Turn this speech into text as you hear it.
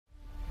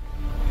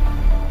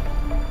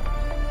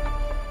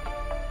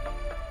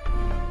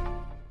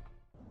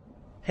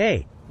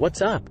Hey,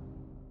 what's up?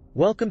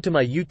 Welcome to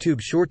my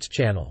YouTube Shorts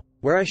channel,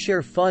 where I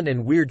share fun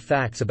and weird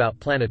facts about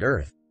planet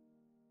Earth.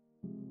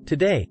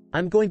 Today,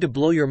 I'm going to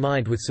blow your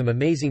mind with some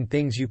amazing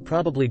things you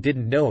probably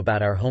didn't know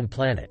about our home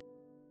planet.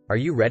 Are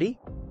you ready?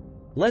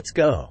 Let's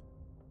go!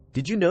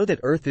 Did you know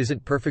that Earth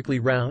isn't perfectly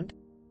round?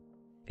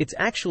 It's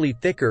actually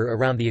thicker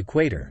around the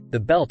equator, the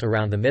belt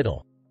around the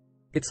middle.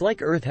 It's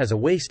like Earth has a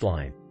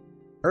waistline.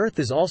 Earth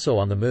is also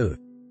on the move.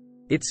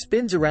 It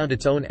spins around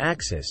its own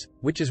axis,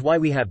 which is why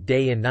we have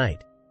day and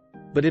night.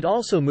 But it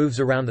also moves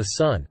around the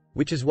sun,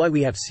 which is why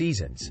we have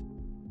seasons.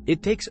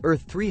 It takes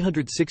Earth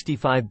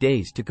 365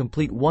 days to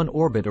complete one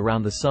orbit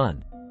around the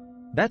sun.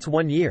 That's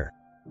 1 year.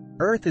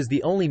 Earth is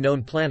the only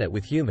known planet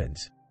with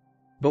humans.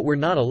 But we're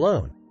not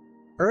alone.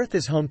 Earth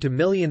is home to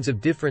millions of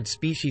different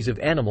species of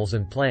animals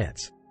and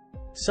plants.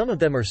 Some of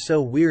them are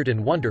so weird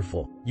and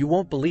wonderful, you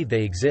won't believe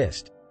they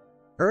exist.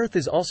 Earth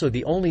is also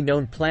the only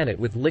known planet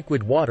with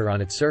liquid water on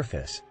its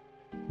surface.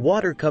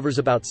 Water covers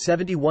about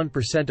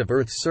 71% of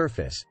Earth's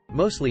surface,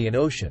 mostly in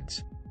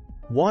oceans.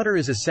 Water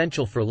is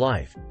essential for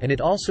life, and it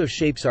also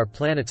shapes our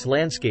planet's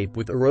landscape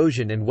with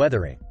erosion and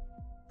weathering.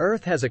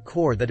 Earth has a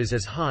core that is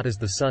as hot as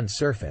the sun's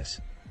surface.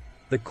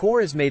 The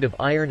core is made of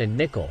iron and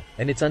nickel,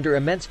 and it's under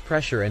immense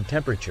pressure and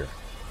temperature.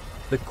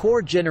 The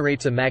core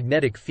generates a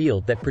magnetic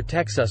field that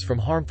protects us from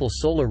harmful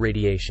solar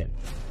radiation.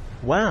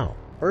 Wow,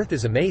 Earth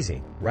is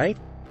amazing, right?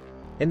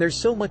 And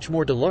there's so much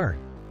more to learn.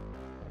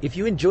 If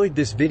you enjoyed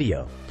this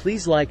video,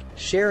 please like,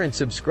 share and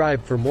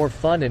subscribe for more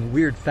fun and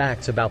weird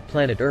facts about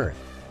planet Earth.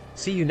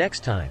 See you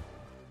next time.